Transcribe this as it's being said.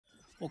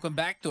Welcome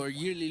back to our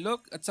yearly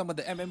look at some of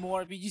the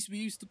MMORPGs we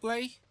used to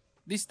play.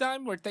 This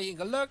time, we're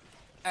taking a look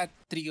at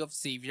Tree of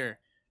Savior.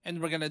 And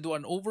we're gonna do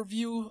an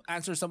overview,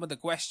 answer some of the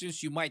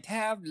questions you might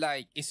have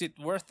like, is it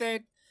worth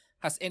it?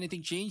 Has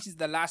anything changed since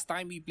the last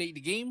time we played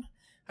the game?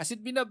 Has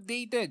it been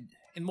updated?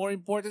 And more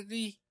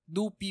importantly,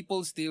 do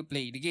people still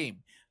play the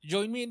game?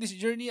 Join me in this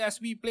journey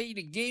as we play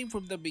the game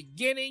from the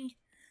beginning,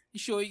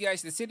 show you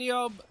guys the city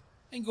hub,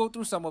 and go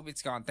through some of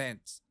its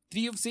contents.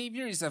 Tree of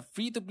Savior is a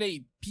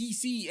free-to-play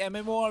PC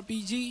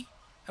MMORPG,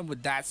 and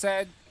with that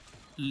said,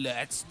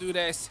 let's do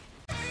this!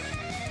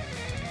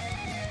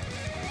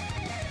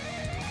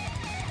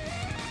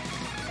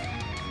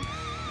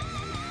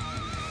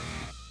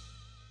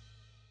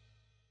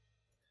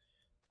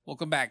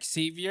 Welcome back,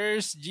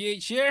 Saviors,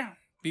 GH here.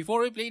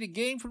 Before we play the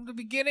game from the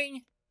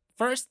beginning,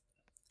 first,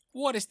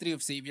 what is Tree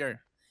of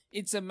Savior?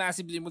 It's a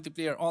massively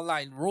multiplayer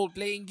online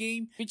role-playing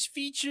game which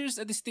features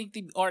a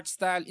distinctive art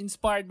style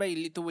inspired by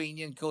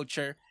Lithuanian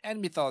culture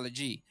and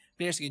mythology.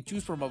 Players can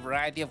choose from a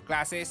variety of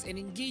classes and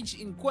engage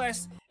in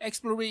quests,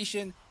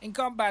 exploration, and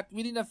combat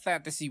within a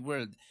fantasy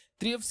world.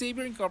 Tree of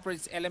Savior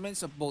incorporates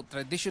elements of both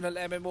traditional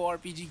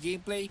MMORPG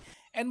gameplay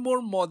and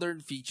more modern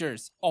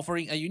features,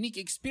 offering a unique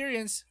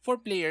experience for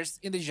players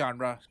in the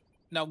genre.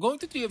 Now, going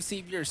to Tree of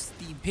Savior's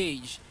Steam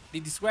page, they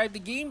describe the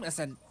game as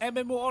an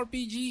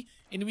MMORPG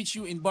in which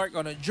you embark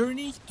on a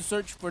journey to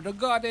search for the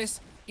goddess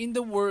in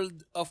the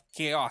world of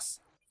chaos.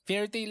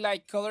 Fairy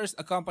tale-like colors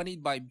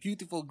accompanied by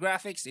beautiful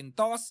graphics and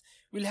toss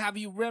will have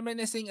you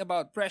reminiscing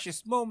about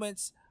precious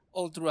moments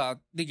all throughout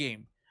the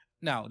game.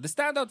 Now, the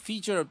standout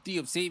feature of Tree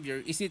of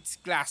Savior is its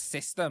class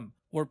system,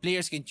 where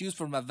players can choose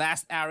from a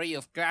vast array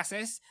of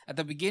classes. At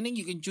the beginning,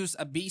 you can choose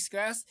a base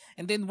class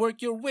and then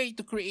work your way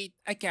to create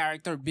a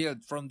character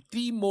build from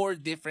 3 more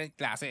different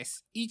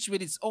classes, each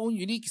with its own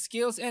unique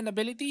skills and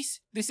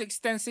abilities. This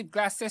extensive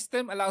class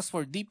system allows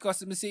for deep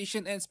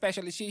customization and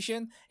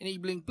specialization,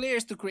 enabling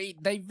players to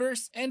create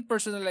diverse and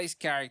personalized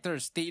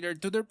characters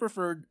tailored to their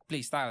preferred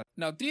playstyle.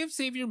 Now, Tree of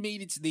Savior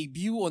made its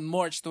debut on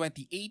March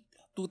 28,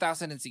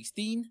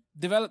 2016,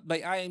 developed by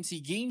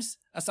IMC Games,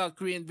 a South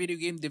Korean video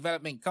game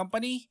development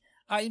company.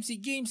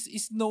 IMC Games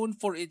is known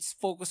for its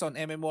focus on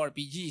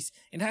MMORPGs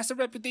and has a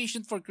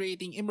reputation for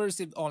creating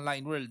immersive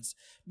online worlds.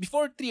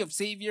 Before Tree of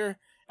Savior,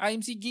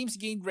 IMC Games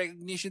gained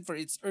recognition for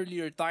its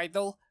earlier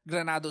title,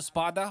 Granado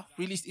Espada,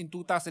 released in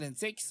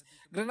 2006.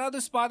 Granado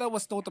Espada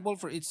was notable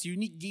for its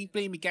unique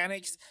gameplay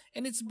mechanics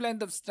and its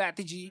blend of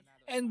strategy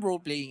and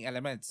role-playing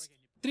elements.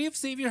 Tree of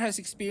Savior has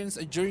experienced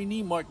a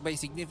journey marked by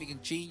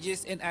significant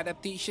changes and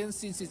adaptations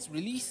since its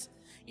release.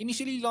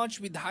 Initially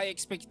launched with high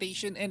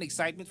expectation and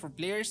excitement from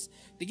players,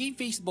 the game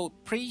faced both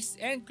praise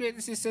and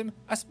criticism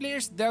as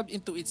players delved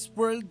into its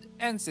world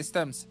and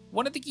systems.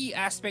 One of the key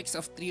aspects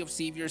of Tree of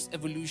Savior's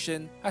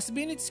evolution has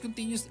been its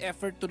continuous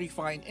effort to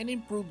refine and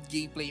improve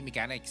gameplay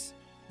mechanics.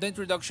 The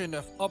introduction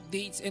of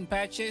updates and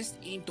patches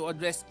aimed to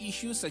address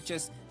issues such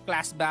as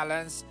class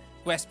balance,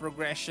 quest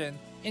progression,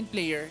 and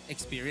player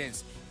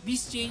experience.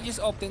 These changes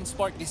often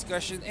spark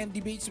discussion and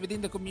debates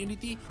within the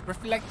community,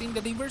 reflecting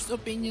the diverse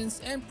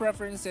opinions and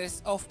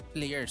preferences of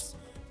players.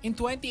 In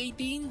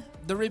 2018,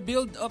 the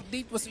Rebuild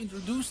update was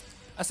introduced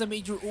as a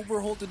major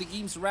overhaul to the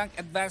game's rank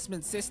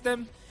advancement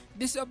system.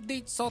 This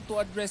update sought to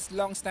address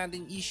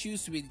long-standing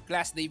issues with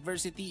class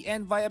diversity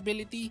and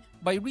viability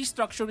by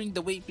restructuring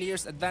the way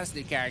players advance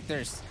their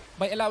characters.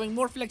 By allowing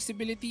more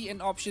flexibility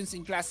and options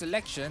in class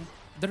selection,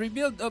 the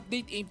Rebuild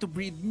update aimed to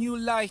breathe new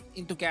life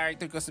into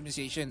character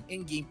customization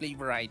and gameplay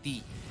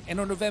variety. And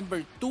on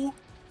November 2,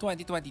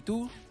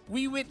 2022,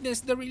 we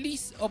witnessed the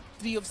release of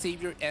Tree of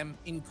Savior M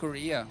in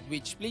Korea,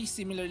 which plays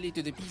similarly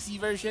to the PC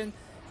version,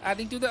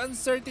 adding to the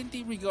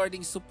uncertainty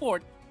regarding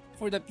support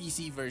for the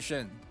PC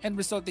version, and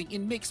resulting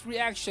in mixed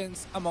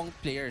reactions among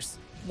players.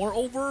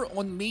 Moreover,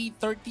 on May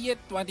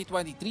 30th,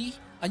 2023,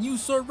 a new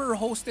server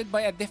hosted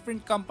by a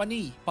different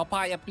company,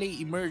 Papaya Play,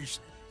 emerged.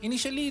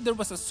 Initially, there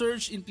was a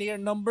surge in player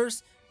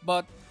numbers,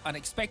 but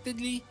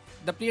unexpectedly,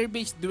 the player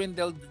base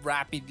dwindled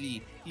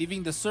rapidly,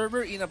 leaving the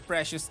server in a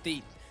precious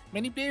state.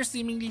 Many players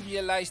seemingly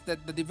realized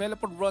that the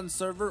developer-run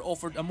server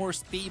offered a more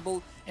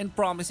stable and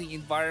promising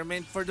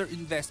environment for their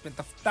investment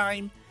of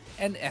time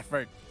and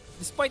effort.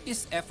 Despite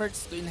these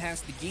efforts to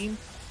enhance the game,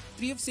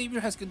 Tree of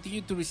Savior has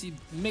continued to receive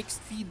mixed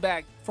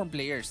feedback from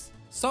players.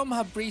 Some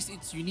have praised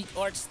its unique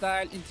art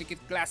style, intricate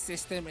class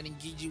system, and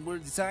engaging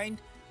world design.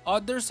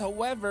 Others,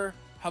 however,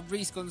 have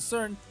raised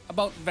concern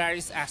about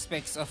various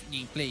aspects of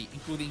gameplay,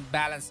 including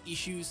balance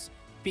issues,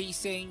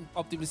 pacing,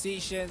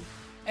 optimization,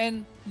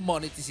 and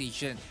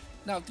monetization.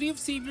 Now, Tree of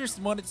Savior's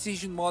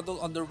monetization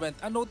model underwent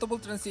a notable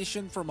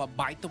transition from a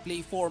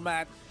buy-to-play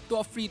format to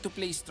a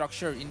free-to-play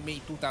structure in May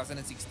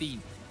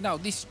 2016. Now,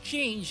 this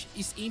change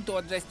is aimed to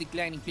address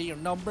declining player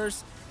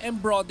numbers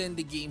and broaden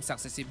the game's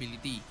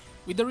accessibility.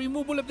 With the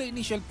removal of the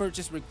initial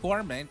purchase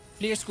requirement,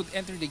 players could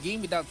enter the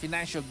game without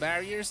financial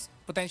barriers,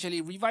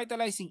 potentially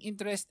revitalizing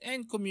interest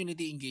and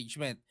community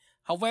engagement.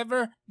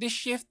 However, this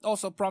shift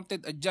also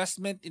prompted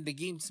adjustment in the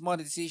game's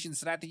monetization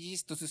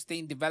strategies to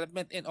sustain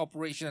development and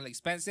operational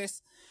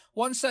expenses.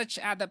 One such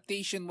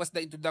adaptation was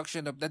the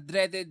introduction of the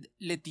dreaded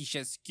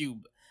Letitia's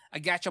Cube, a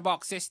gacha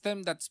box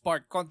system that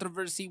sparked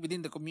controversy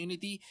within the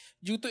community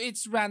due to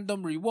its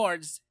random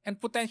rewards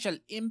and potential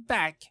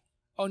impact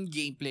on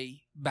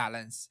gameplay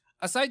balance.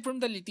 Aside from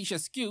the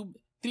Letitia's Cube,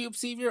 Tree of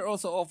Savior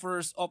also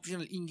offers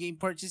optional in-game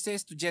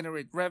purchases to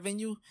generate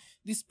revenue.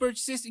 These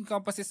purchases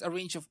encompasses a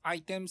range of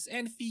items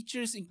and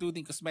features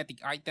including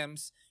cosmetic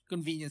items,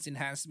 convenience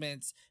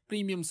enhancements,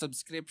 premium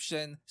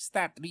subscription,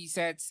 stat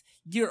resets,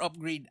 gear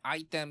upgrade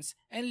items,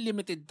 and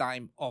limited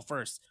time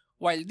offers.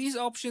 While these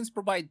options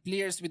provide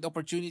players with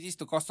opportunities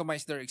to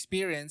customize their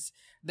experience,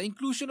 the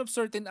inclusion of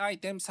certain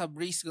items have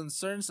raised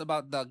concerns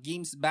about the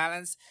game's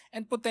balance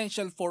and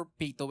potential for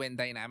pay-to-win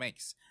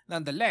dynamics.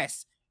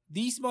 Nonetheless,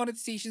 these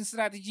monetization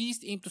strategies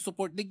aim to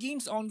support the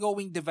game's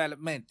ongoing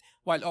development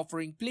while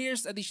offering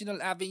players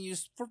additional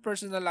avenues for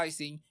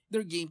personalizing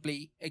their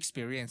gameplay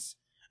experience.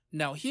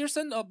 Now here's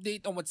an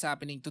update on what's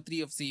happening to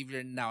Tree of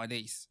Savior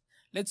nowadays.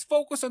 Let's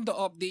focus on the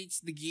updates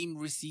the game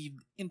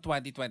received in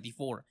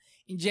 2024.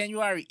 In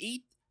January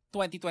 8,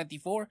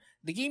 2024,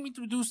 the game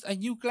introduced a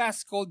new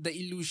class called the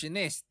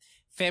Illusionist.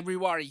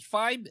 February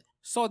 5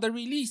 saw the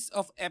release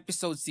of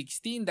episode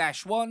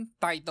 16-1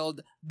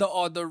 titled The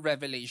Other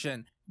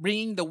Revelation,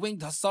 bringing the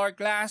Winged Hussar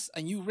class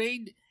a new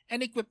raid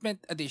and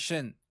equipment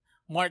addition.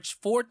 March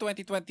 4,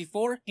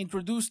 2024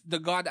 introduced the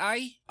God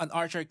Eye, an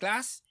archer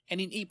class, and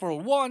in April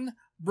 1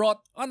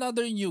 brought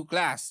another new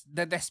class,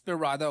 the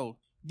Desperado.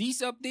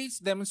 These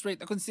updates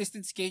demonstrate a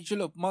consistent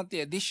schedule of monthly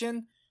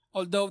addition,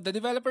 although the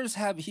developers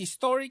have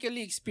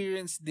historically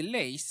experienced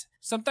delays,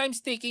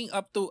 sometimes taking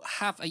up to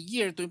half a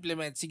year to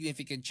implement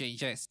significant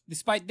changes.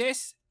 Despite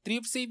this, Tree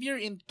of Savior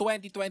in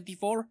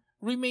 2024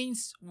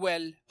 remains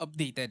well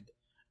updated.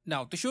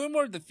 Now, to show you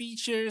more of the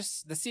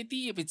features, the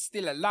city, if it's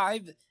still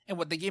alive, and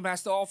what the game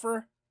has to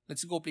offer,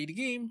 let's go play the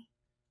game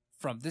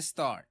from the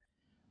start.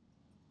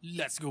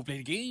 Let's go play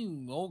the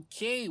game.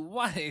 Okay,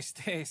 what is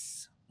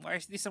this? Why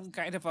is this some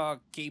kind of a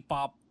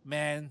K-pop,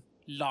 man?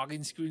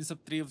 Login screens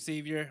of Tree of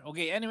Savior.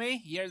 Okay,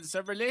 anyway, here's the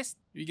server list.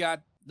 We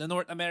got the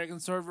North American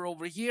server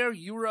over here,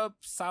 Europe,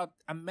 South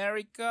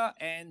America,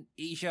 and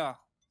Asia.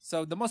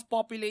 So the most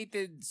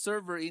populated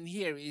server in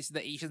here is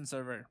the Asian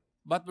server.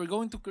 But we're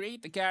going to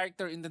create a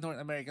character in the North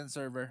American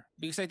server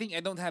because I think I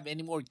don't have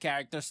any more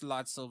character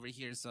slots over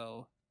here.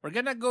 So we're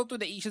gonna go to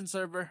the Asian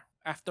server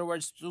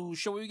afterwards to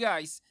show you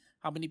guys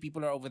how many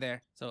people are over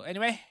there. So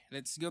anyway,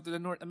 let's go to the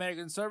North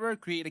American server,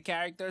 create a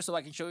character so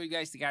I can show you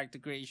guys the character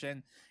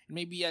creation and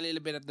maybe a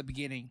little bit at the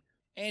beginning.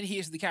 And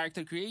here's the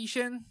character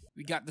creation.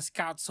 We got the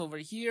scouts over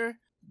here,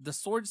 the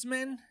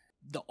swordsmen,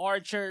 the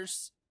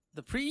archers,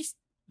 the priest,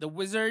 the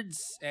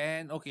wizards,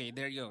 and okay,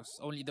 there it goes.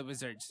 Only the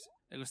wizards.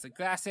 There goes the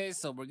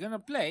classes. So we're gonna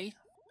play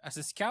as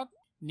a scout,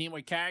 name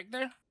our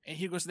character, and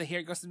here goes the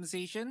hair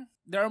customization.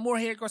 There are more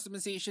hair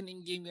customization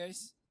in game,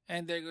 guys.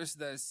 And there goes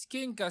the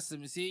skin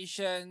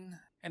customization.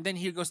 And then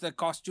here goes the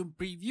costume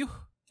preview.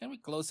 Can we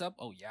close up?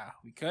 Oh yeah,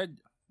 we could.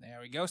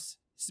 There we go.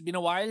 It's been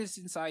a while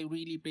since I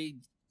really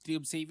played Tree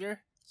of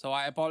Savior, so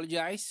I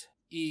apologize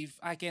if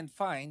I can't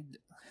find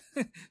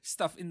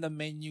stuff in the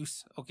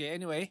menus. Okay,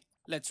 anyway,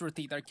 let's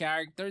rotate our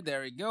character.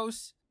 There it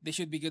goes. This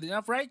should be good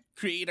enough, right?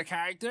 Create a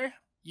character.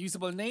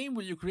 Usable name,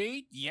 will you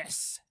create?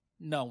 Yes.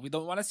 No, we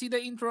don't want to see the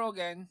intro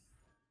again.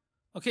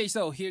 Okay,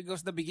 so here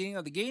goes the beginning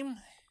of the game.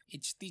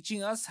 It's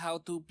teaching us how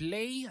to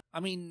play,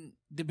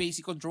 the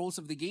basic controls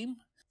of the game.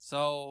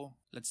 So,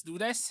 let's do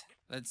this.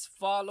 Let's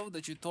follow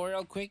the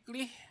tutorial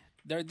quickly.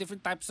 There are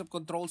different types of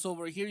controls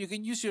over here. You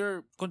can use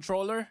your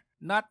controller,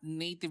 not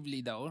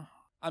natively though.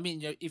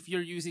 If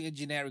you're using a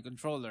generic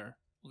controller.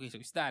 Okay, so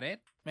is that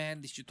it?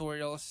 Man, these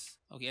tutorials.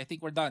 Okay, I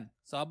think we're done.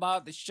 So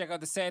let's check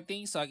out the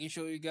settings so I can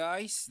show you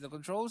guys the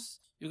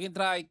controls. You can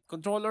try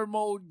controller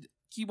mode,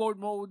 keyboard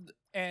mode,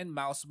 and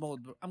mouse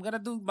mode. I'm gonna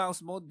do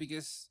mouse mode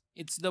because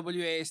it's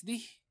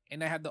WASD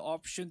and I have the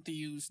option to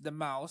use the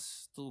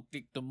mouse to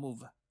click to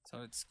move. So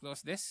let's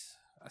close this.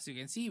 As you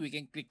can see, we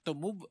can click to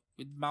move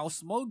with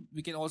mouse mode.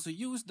 We can also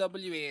use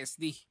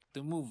WASD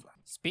to move.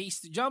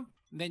 Space to jump.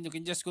 Then you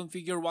can just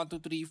configure 1, 2,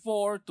 3,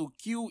 4 to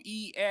Q,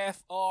 E,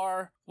 F,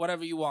 R,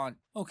 whatever you want.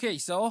 Okay,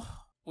 so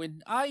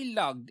when I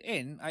logged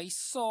in, I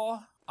saw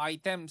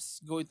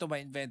items go into my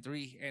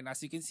inventory. And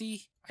as you can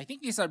see, I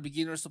think these are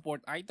beginner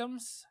support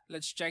items.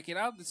 Let's check it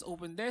out. Let's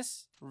open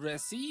this.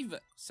 Receive.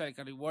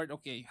 Second reward.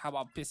 Okay, how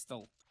about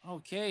pistol?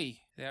 Okay,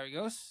 there it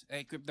goes.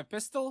 Equip the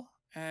pistol.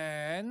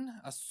 And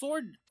a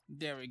sword.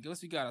 There it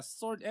goes. We got a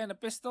sword and a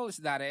pistol. Is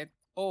that it?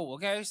 Oh,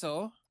 okay.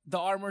 So the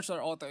armors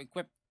are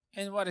auto-equipped.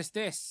 And what is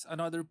this?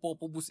 Another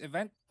Popo Boost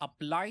event.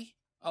 Apply.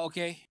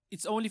 Okay.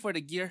 It's only for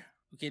the gear.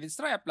 Okay, let's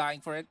try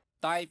applying for it.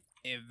 Type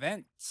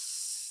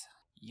events.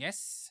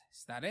 Yes.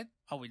 Is that it?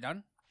 Are we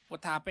done?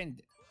 What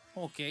happened?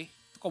 Okay.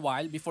 Took a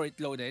while before it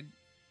loaded.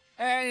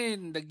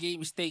 And the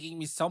game is taking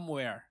me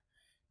somewhere.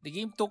 The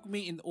game took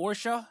me in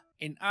Orsha.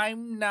 And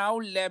I'm now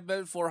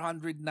level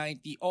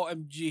 490.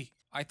 OMG.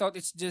 I thought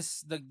it's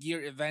just the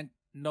gear event.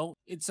 No,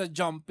 it's a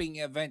jumping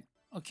event.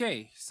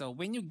 Okay, so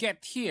when you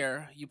get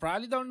here, you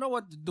probably don't know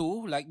what to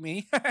do, like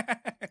me.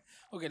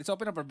 Okay, let's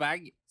open up our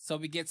bag. So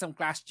we get some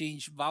class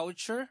change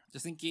voucher,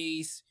 just in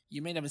case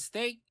you made a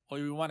mistake or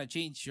you want to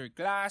change your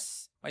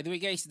class. By the way,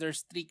 guys,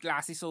 there's 3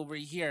 classes over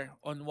here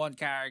on one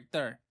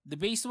character. The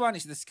base one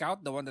is the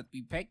scout, the one that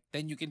we picked.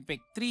 Then you can pick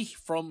 3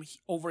 from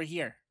over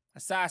here.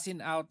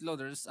 Assassin, outlaw,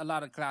 there's a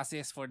lot of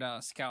classes for the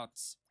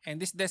scouts.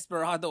 And this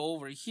desperado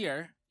over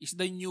here is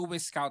the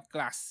newest scout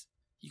class.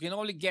 You can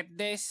only get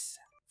this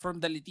from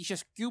the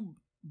Letitia's Cube,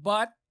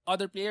 but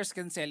other players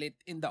can sell it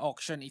in the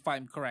auction if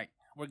I'm correct.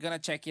 We're gonna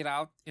check it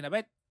out in a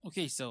bit.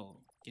 Okay,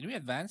 so can we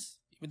advance?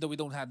 Even though we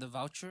don't have the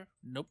voucher?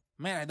 Nope.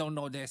 Man, I don't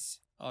know this.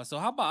 So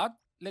how about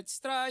let's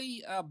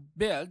try a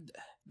build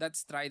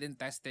that's tried and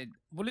tested.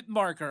 Bullet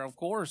marker, of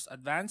course.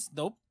 Advanced?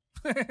 Nope.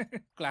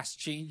 Class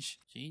change.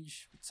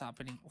 Change? What's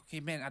happening? Okay,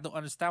 man, I don't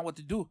understand what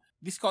to do.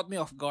 This caught me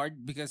off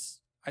guard because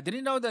I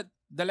didn't know that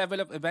the level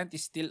up event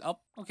is still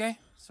up. Okay,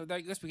 so there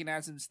goes. We can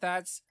add some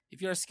stats.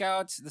 If you're a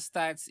scout, the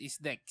stats is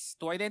dex.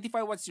 To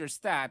identify what's your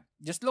stat,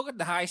 just look at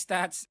the high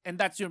stats and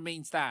that's your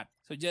main stat.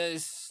 So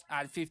just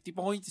add 50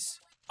 points.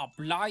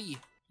 Apply.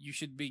 You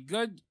should be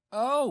good.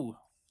 Oh,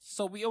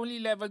 so we only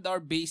leveled our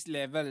base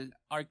level.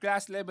 Our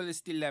class level is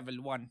still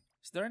level 1.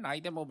 Is there an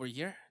item over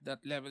here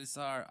that levels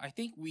are? I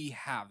think we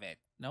have it.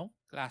 No?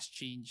 Class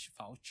change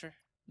voucher.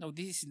 No,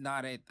 this is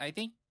not it. I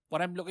think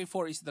what I'm looking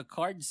for is the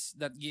cards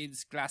that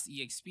gives class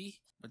EXP.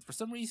 But for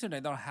some reason, I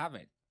don't have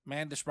it.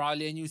 Man, there's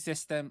probably a new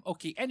system.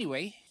 Okay,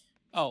 anyway.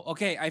 Oh,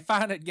 okay. I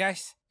found it,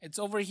 guys. It's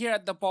over here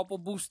at the Popo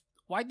Boost.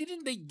 Why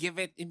didn't they give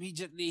it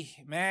immediately?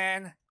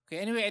 Man.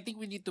 Okay, anyway, I think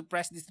we need to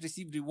press this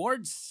receive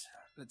rewards.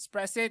 Let's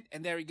press it.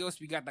 And there it goes.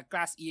 We got the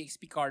class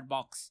EXP card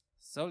box.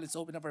 So let's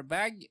open up our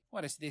bag.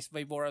 What is this?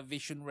 Vivora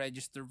Vision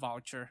Register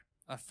voucher.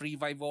 A free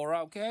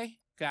Vivora, okay.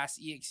 Class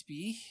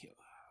EXP.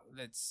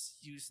 Let's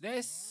use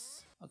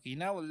this. Okay,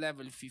 now we're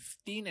level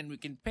 15 and we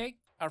can pick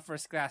our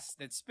first class.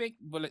 Let's pick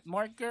bullet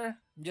marker.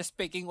 I'm just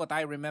picking what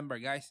I remember,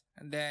 guys.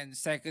 And then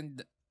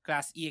second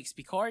class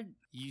EXP card.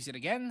 Use it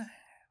again.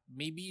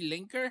 Maybe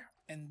linker.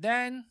 And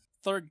then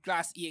third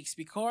class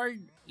EXP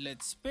card.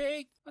 Let's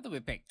pick. What do we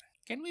pick?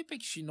 Can we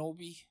pick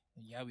Shinobi?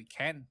 Yeah, we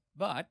can.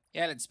 But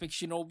yeah, let's pick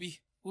Shinobi.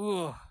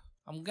 Ooh,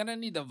 I'm gonna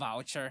need a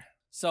voucher.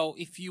 So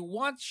if you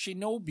want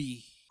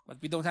Shinobi,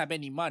 but we don't have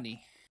any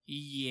money,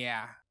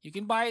 yeah, you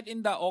can buy it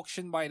in the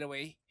auction, by the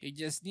way. You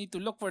just need to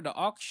look for the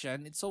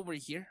auction. It's over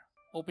here.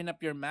 Open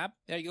up your map.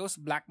 There it goes,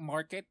 black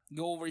market.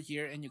 Go over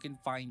here and you can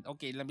find.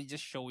 Okay, let me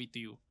just show it to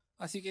you.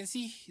 As you can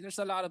see, there's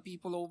a lot of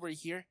people over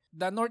here.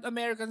 The North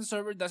American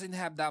server doesn't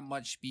have that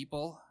much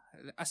people.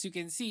 As you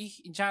can see,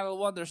 in channel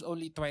 1, there's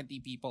only 20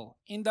 people.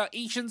 In the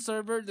Asian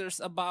server, there's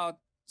about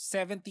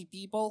 70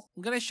 people.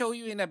 I'm gonna show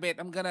you in a bit.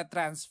 I'm gonna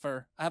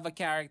transfer. I have a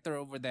character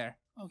over there.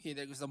 Okay,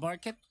 there goes the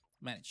market.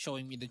 Man, it's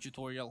showing me the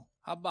tutorial.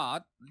 How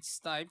about, let's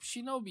type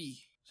Shinobi.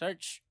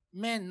 Search.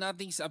 Man,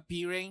 nothing's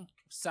appearing.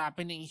 What's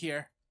happening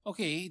here?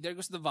 Okay, there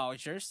goes the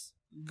vouchers.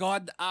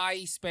 God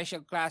Eye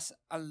Special Class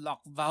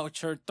Unlock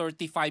Voucher,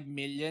 35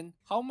 million.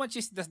 How much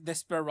is the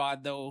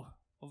Desperado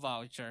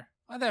voucher?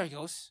 Oh, there it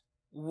goes.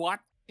 What?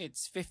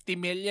 It's 50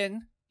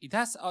 million? It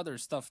has other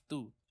stuff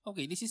too.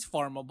 Okay, this is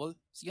farmable.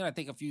 It's gonna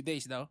take a few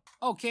days though.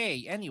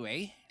 Okay,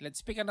 anyway,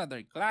 let's pick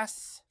another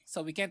class.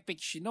 So we can't pick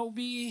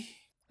Shinobi.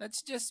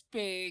 Let's just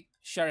pick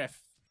Sheriff.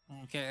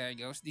 Okay, there it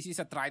goes. This is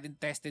a tried and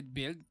tested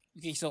build.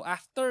 Okay, so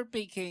after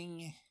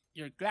picking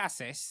your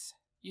classes,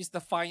 use the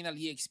final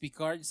EXP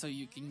card so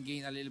you can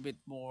gain a little bit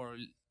more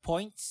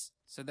points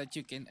so that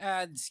you can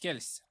add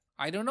skills.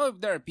 I don't know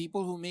if there are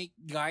people who make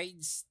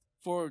guides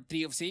for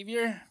Tree of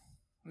Savior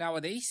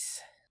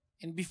nowadays.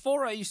 And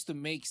before I used to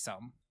make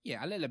some.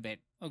 Yeah, a little bit.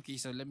 Okay,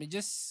 so let me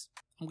just...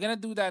 I'm gonna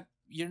do that.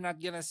 You're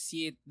not gonna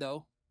see it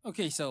though.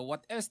 Okay, so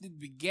what else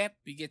did we get?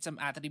 We get some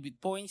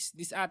attribute points.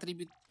 These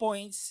attribute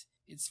points,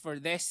 it's for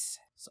this.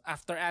 So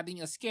after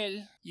adding a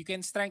skill, you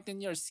can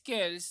strengthen your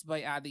skills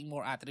by adding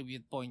more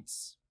attribute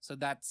points. So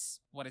that's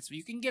what it's...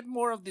 You can get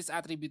more of these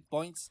attribute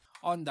points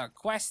on the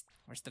quest.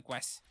 Where's the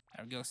quest?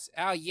 There it goes.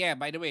 Oh yeah,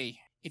 by the way,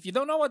 if you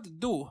don't know what to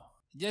do,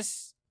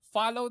 just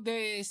follow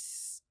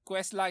this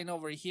quest line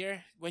over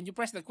here. When you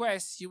press the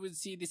quest, you will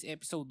see this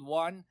episode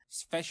 1,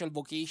 special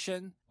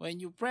vocation. When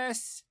you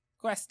press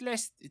quest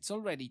list, it's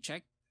already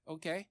checked.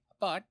 Okay,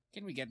 but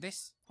can we get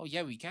this? Oh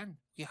yeah, we can.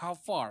 Okay, how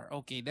far?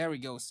 Okay, there it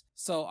goes.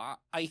 So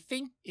I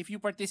think if you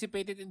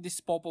participated in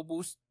this Popo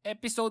Boost,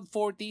 episode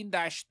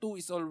 14-2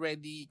 is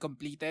already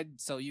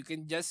completed. So you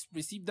can just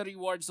receive the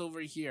rewards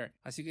over here.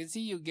 As you can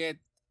see, you get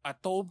a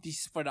tome. This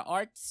is for the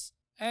arts.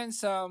 And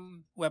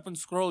some weapon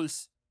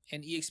scrolls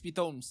and EXP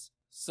tomes.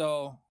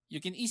 So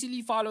you can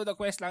easily follow the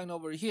quest line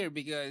over here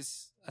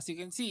because as you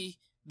can see,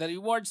 the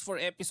rewards for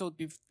episode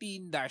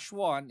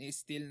 15-1 is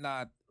still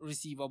not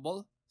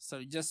receivable.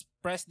 So just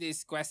press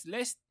this quest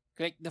list.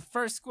 Click the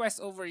first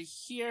quest over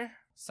here.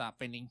 What's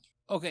happening?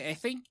 Okay, I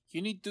think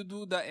you need to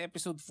do the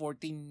episode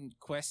 14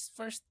 quest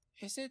first.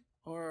 Is it?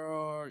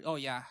 Or oh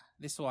yeah,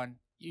 this one.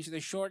 Use the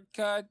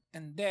shortcut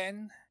and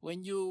then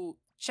when you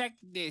check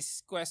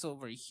this quest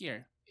over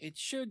here, it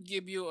should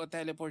give you a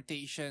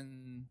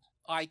teleportation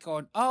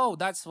icon. Oh,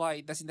 that's why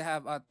it doesn't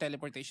have a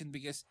teleportation,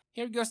 because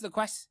here goes the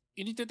quest.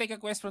 You need to take a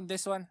quest from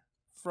this one,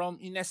 from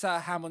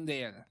Inessa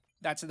Hammondale.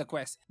 That's the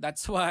quest.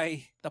 That's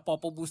why the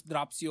Popo Boost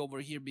drops you over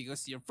here,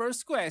 because your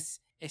first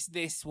quest is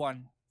this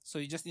one. So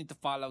you just need to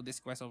follow this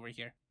quest over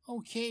here.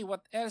 Okay,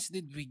 what else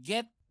did we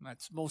get?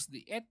 That's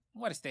mostly it.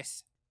 What is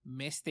this?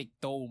 Mystic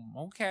Tome.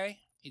 Okay.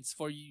 It's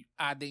for you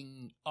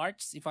adding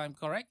arts, if I'm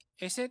correct.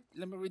 Is it?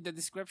 Let me read the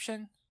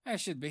description. It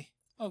should be.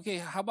 Okay,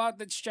 how about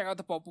let's check out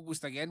the Popo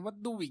Boost again.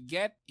 What do we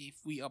get if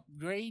we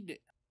upgrade?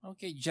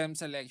 Okay, gem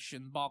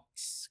selection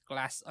box,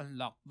 class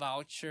unlock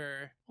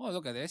voucher. Oh,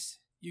 look at this.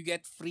 You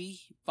get free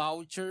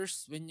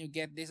vouchers when you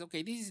get this.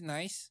 Okay, this is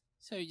nice.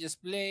 So you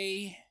just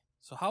play.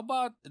 So how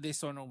about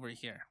this one over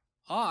here?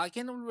 Oh, I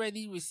can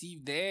already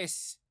receive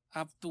this.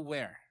 Up to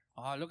where?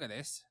 Oh, look at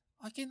this.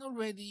 I can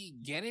already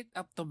get it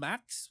up to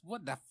max.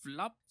 What the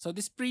flop? So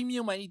this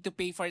premium, I need to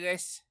pay for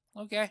this.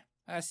 Okay,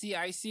 I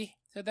see.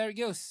 So there it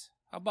goes.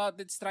 How about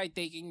let's try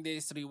taking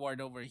this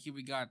reward over here.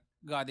 We got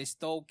Goddess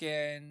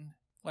token.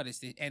 What is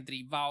this?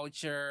 Entry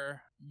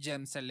voucher.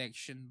 Gem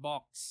selection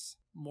box.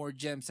 More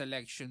gem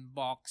selection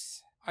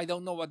box. I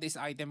don't know what this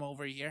item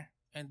over here.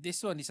 And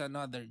this one is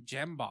another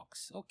gem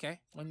box.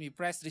 Okay. When we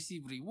press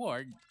receive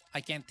reward,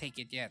 I can't take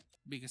it yet,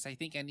 because I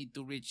think I need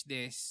to reach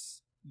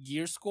this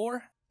gear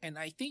score. And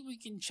I think we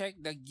can check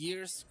the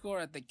gear score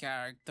at the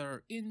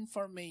character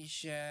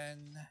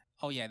information.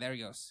 Oh yeah, there it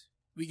goes.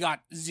 We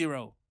got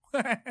 0.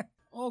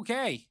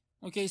 Okay.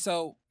 Okay,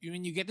 so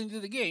when you get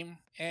into the game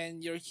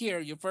and you're here,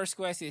 your first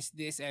quest is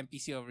this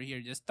NPC over here.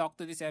 Just talk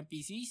to these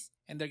NPCs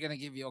and they're gonna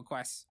give you a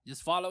quest.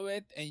 Just follow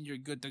it and you're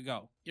good to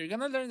go. You're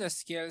gonna learn the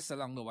skills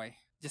along the way.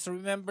 Just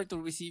remember to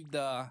receive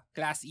the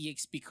class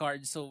EXP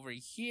cards over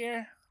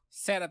here.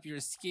 Set up your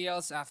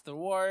skills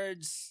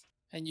afterwards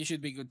and you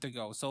should be good to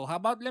go. So how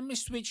about let me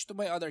switch to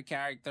my other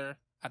character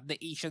at the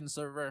Asian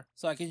server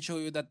so I can show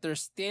you that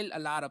there's still a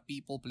lot of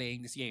people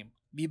playing this game.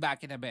 Be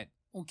back in a bit.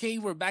 Okay,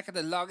 we're back at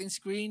the login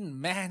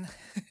screen. Man,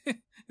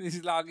 this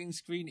login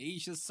screen,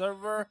 Asia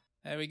server.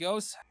 There we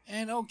goes.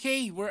 And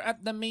okay, we're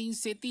at the main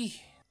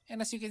city.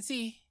 And as you can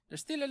see,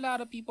 there's still a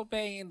lot of people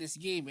playing in this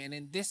game. And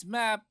in this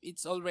map,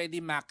 it's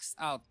already maxed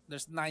out.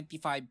 There's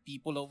 95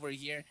 people over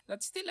here.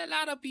 That's still a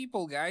lot of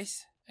people,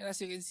 guys. And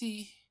as you can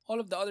see, all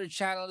of the other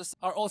channels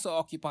are also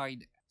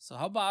occupied. So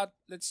how about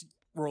let's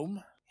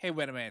roam? Hey,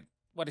 wait a minute.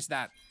 What is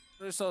that?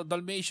 There's a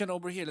Dalmatian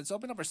over here. Let's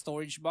open up our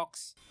storage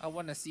box. I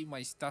want to see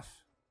my stuff.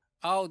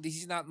 Oh, this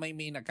is not my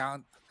main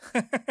account.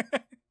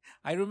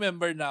 I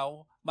remember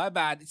now. My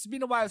bad. It's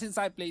been a while since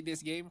I played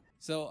this game,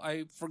 so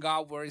I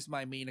forgot where is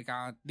my main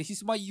account. This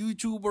is my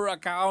YouTuber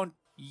account.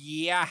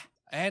 Yeah.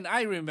 And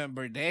I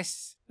remember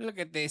this. Look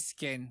at this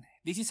skin.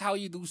 This is how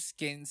you do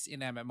skins in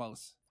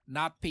MMOs.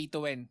 Not pay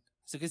to win.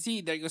 So you can see,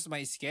 there goes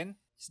my skin.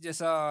 It's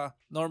just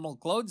normal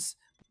clothes.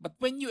 But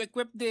when you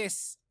equip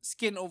this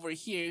skin over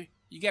here,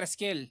 you get a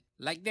skill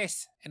like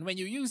this. And when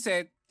you use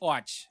it,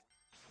 watch.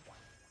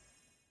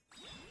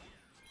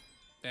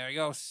 There it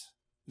goes.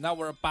 Now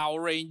we're a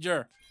Power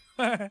Ranger.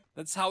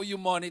 That's how you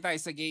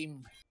monetize a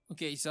game.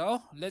 Okay,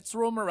 so let's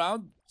roam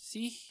around.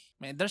 See?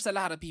 Man, there's a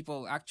lot of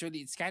people. Actually,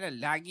 it's kind of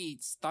laggy.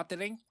 It's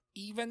stuttering.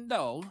 Even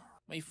though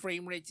my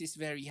frame rate is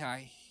very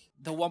high.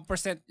 The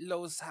 1%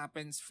 lows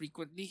happens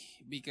frequently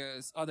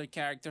because other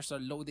characters are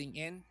loading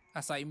in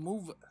as I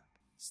move.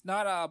 It's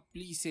not a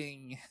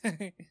pleasing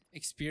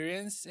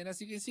experience. And as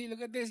you can see,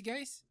 look at this,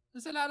 guys.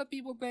 There's a lot of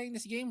people playing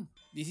this game.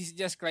 This is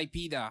just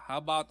Clypeda. How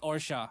about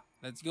Orsha?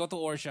 Let's go to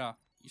Orsha.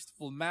 Use the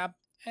full map.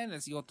 And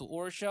let's go to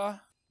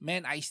Orsha.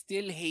 Man, I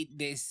still hate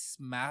this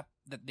map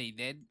that they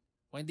did.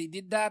 When they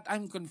did that,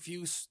 I'm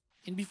confused.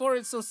 And before,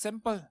 it's so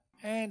simple.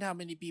 And how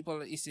many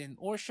people is in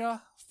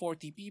Orsha?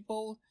 40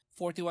 people.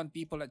 41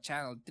 people at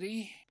Channel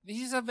 3.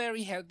 This is a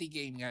very healthy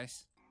game,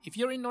 guys. If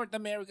you're in North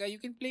America, you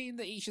can play in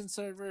the Asian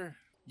server.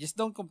 Just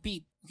don't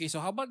compete. Okay, so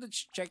how about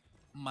let's check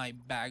my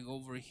bag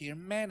over here.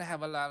 Man, I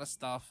have a lot of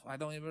stuff. I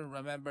don't even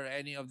remember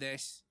any of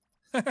this.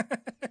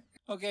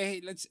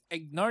 Okay, let's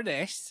ignore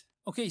this.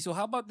 Okay, so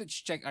how about let's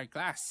check our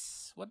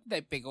class. What did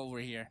I pick over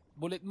here?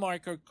 Bullet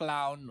Marker,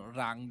 Clown,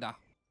 Rangda.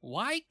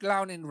 Why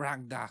Clown and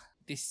Rangda?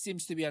 This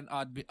seems to be an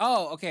odd bit.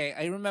 Oh, okay,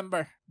 I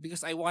remember.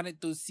 Because I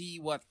wanted to see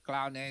what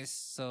Clown is.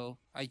 So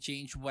I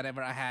changed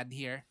whatever I had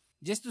here.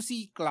 Just to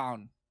see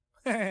Clown.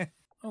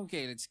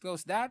 Okay, let's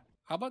close that.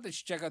 How about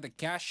let's check out the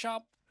cash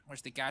shop?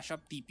 Where's the cash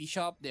shop? TP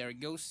shop. There it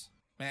goes.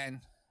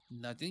 Man,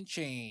 nothing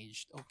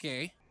changed.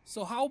 Okay.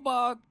 So how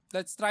about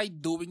let's try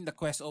doing the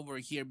quest over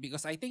here,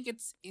 because I think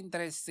it's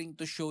interesting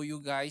to show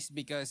you guys,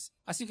 because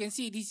as you can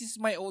see, this is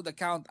my old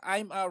account.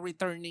 I'm a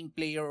returning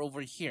player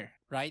over here,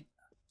 right?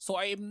 So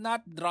I am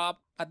not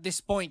dropped at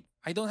this point.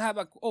 I don't have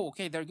a... Oh,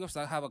 okay, there goes.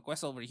 I have a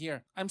quest over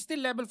here. I'm still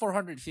level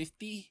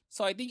 450.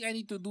 So I think I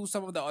need to do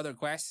some of the other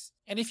quests.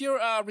 And if you're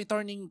a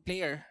returning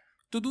player,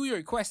 to do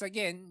your quest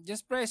again,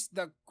 just press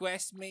the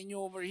quest menu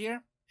over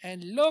here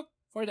and look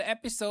for the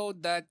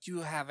episode that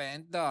you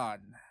haven't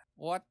done.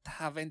 What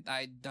haven't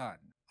I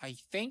done? I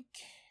think...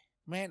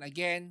 Man,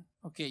 again...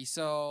 Okay,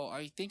 so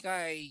I think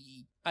I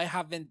I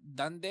haven't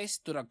done this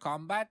to the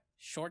combat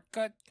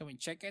shortcut. Can we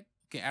check it?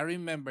 Okay, I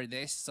remember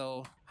this.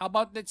 So how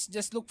about let's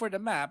just look for the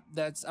map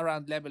that's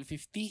around level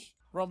 50.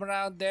 Roam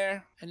around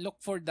there and look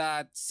for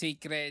that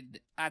sacred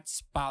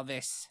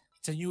Atspalves.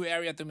 It's a new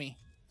area to me.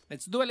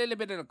 Let's do a little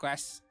bit of the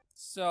quest.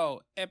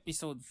 So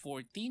episode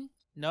 14.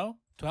 No,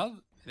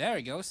 12. There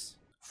it goes.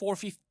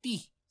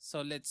 450.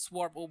 So let's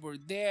warp over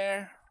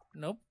there.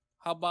 Nope.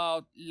 How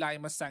about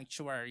Lima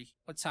Sanctuary?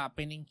 What's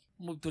happening?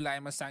 Move to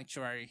Lima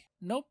Sanctuary.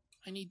 Nope.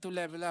 I need to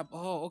level up.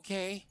 Oh,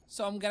 okay.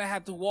 So I'm gonna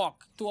have to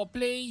walk to a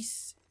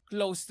place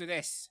close to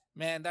this.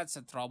 Man, that's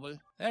a trouble.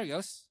 There it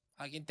goes.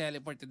 I can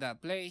teleport to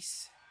that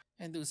place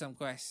and do some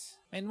quests.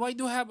 And why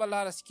do I have a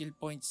lot of skill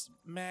points?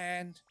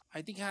 Man,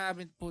 I think I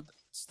haven't put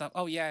stuff.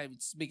 Oh yeah,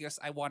 it's because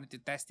I wanted to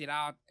test it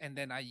out and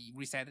then I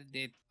resetted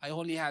it. I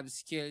only have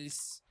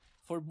skills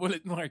for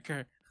bullet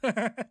marker.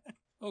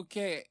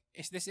 Okay,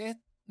 is this it?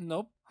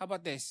 Nope. How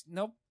about this?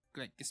 Nope.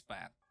 Like this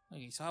path.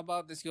 Okay, so how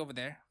about let's go over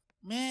there.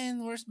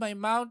 Man, where's my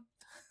mount?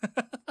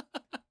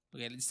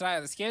 Okay, let's try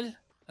the skill.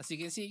 As you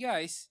can see,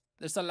 guys,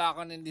 there's a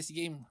lock-on in this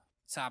game.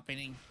 It's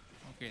happening.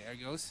 Okay, there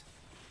it goes.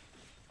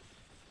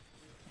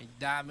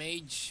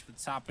 Damage.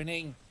 What's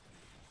happening?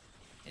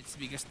 It's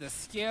because the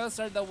skills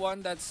are the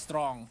one that's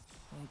strong.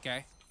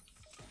 Okay.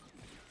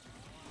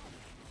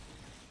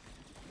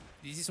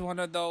 This is one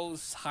of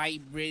those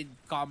hybrid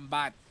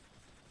combat.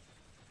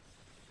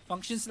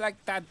 Functions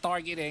like that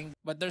targeting,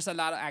 but there's a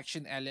lot of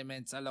action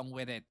elements along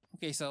with it.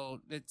 Okay, so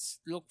let's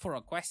look for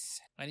a quest.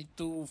 I need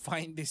to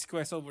find this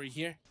quest over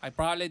here. I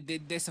probably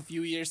did this a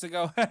few years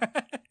ago.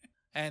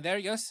 And there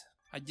it goes.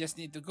 I just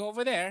need to go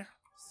over there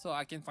so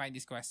I can find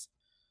this quest.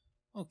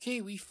 Okay,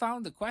 we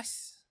found the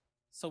quest.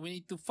 So we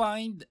need to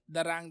find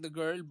the Rangda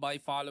girl by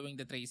following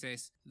the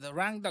traces. The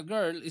Rangda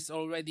girl is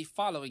already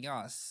following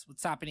us.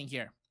 What's happening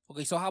here?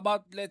 Okay, so how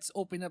about let's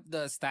open up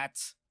the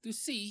stats to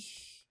see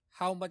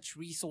how much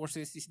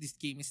resources is this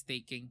game is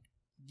taking.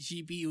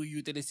 GPU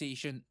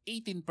utilization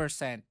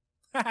 18%.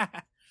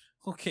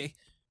 Okay.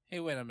 Hey,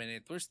 wait a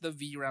minute. Where's the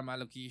VRAM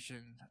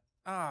allocation?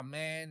 Ah,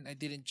 man, I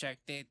didn't check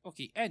it.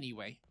 Okay,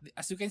 anyway,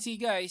 as you can see,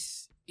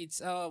 guys, it's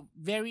a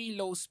very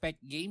low spec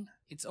game.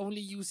 It's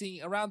only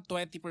using around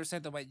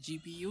 20% of my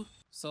GPU,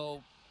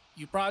 so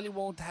you probably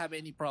won't have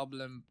any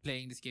problem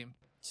playing this game.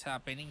 What's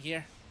happening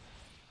here?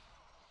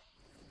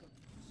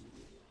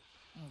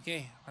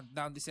 Okay, hunt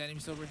down these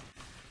enemies over.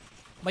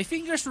 My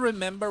fingers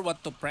remember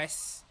what to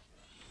press,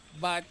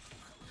 but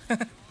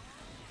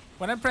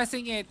when I'm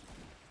pressing it,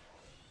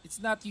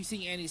 it's not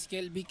using any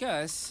skill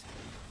because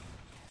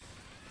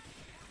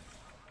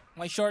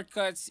my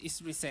shortcuts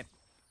is reset.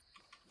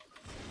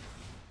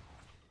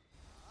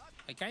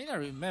 I kinda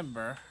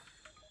remember.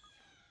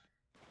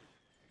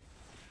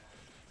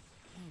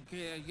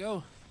 Okay, there you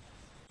go.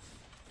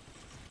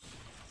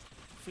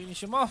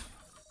 Finish him off.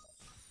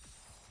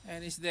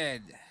 And he's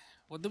dead.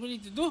 What do we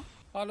need to do?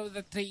 Follow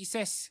the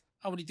traces.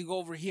 Oh, we need to go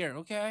over here.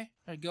 Okay,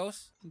 there it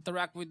goes.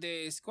 Interact with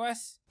this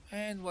quest.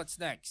 And what's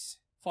next?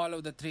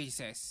 Follow the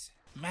traces.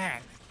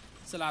 Man,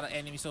 there's a lot of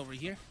enemies over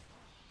here.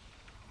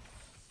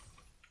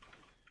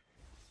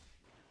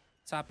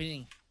 What's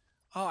happening?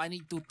 Oh, I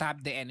need to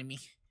tap the enemy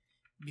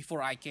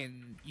before I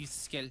can use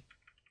skill.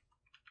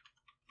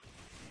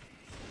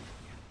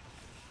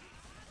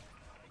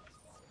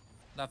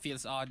 That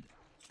feels odd.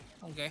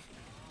 Okay,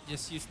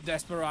 just use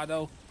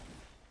Desperado.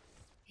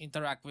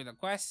 Interact with the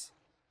quest.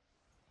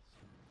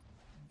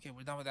 Okay,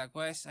 we're done with that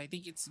quest. I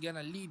think it's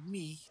gonna lead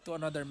me to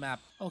another map.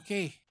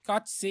 Okay,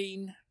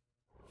 cutscene.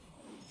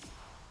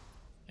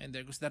 And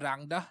there goes the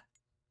Rangda.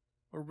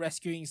 We're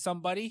rescuing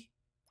somebody.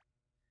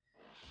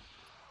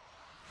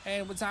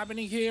 And what's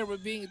happening here? We're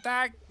being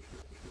attacked.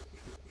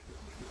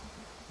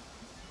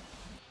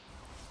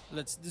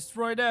 Let's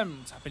destroy them.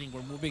 What's happening?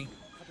 We're moving.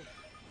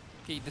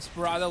 Okay,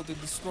 Desperado to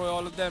destroy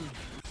all of them.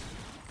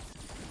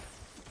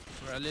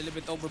 We're a little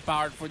bit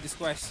overpowered for this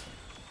quest.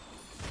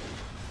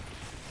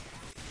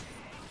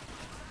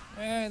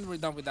 And we're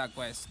done with that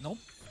quest. Nope,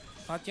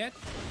 not yet.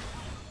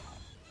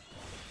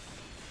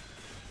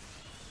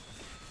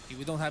 Okay,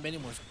 we don't have any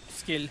more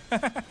skill.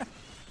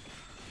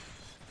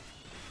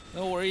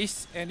 No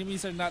worries,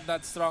 enemies are not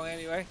that strong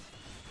anyway.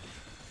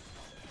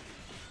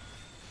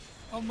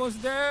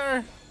 Almost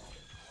there!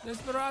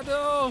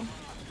 Desperado!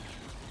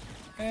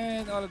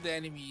 And all of the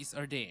enemies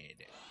are dead.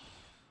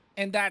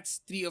 And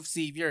that's Tree of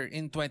Savior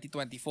in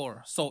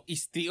 2024. So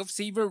is Tree of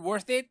Savior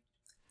worth it?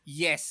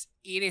 Yes,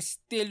 it is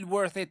still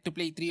worth it to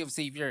play Tree of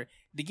Savior.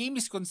 The game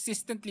is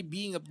consistently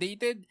being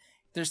updated.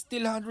 There's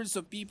still hundreds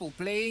of people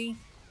playing.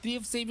 Tree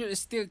of Savior is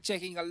still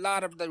checking a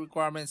lot of the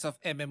requirements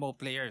of MMO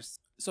players.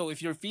 So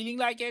if you're feeling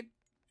like it,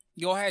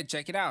 go ahead,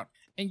 check it out.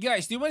 And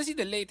guys, do you want to see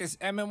the latest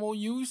MMO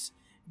news?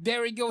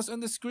 There it goes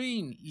on the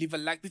screen. Leave a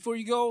like before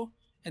you go.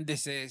 And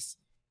this is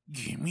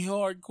Gimme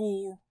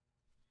Hardcore.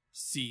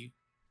 See you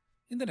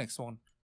in the next one.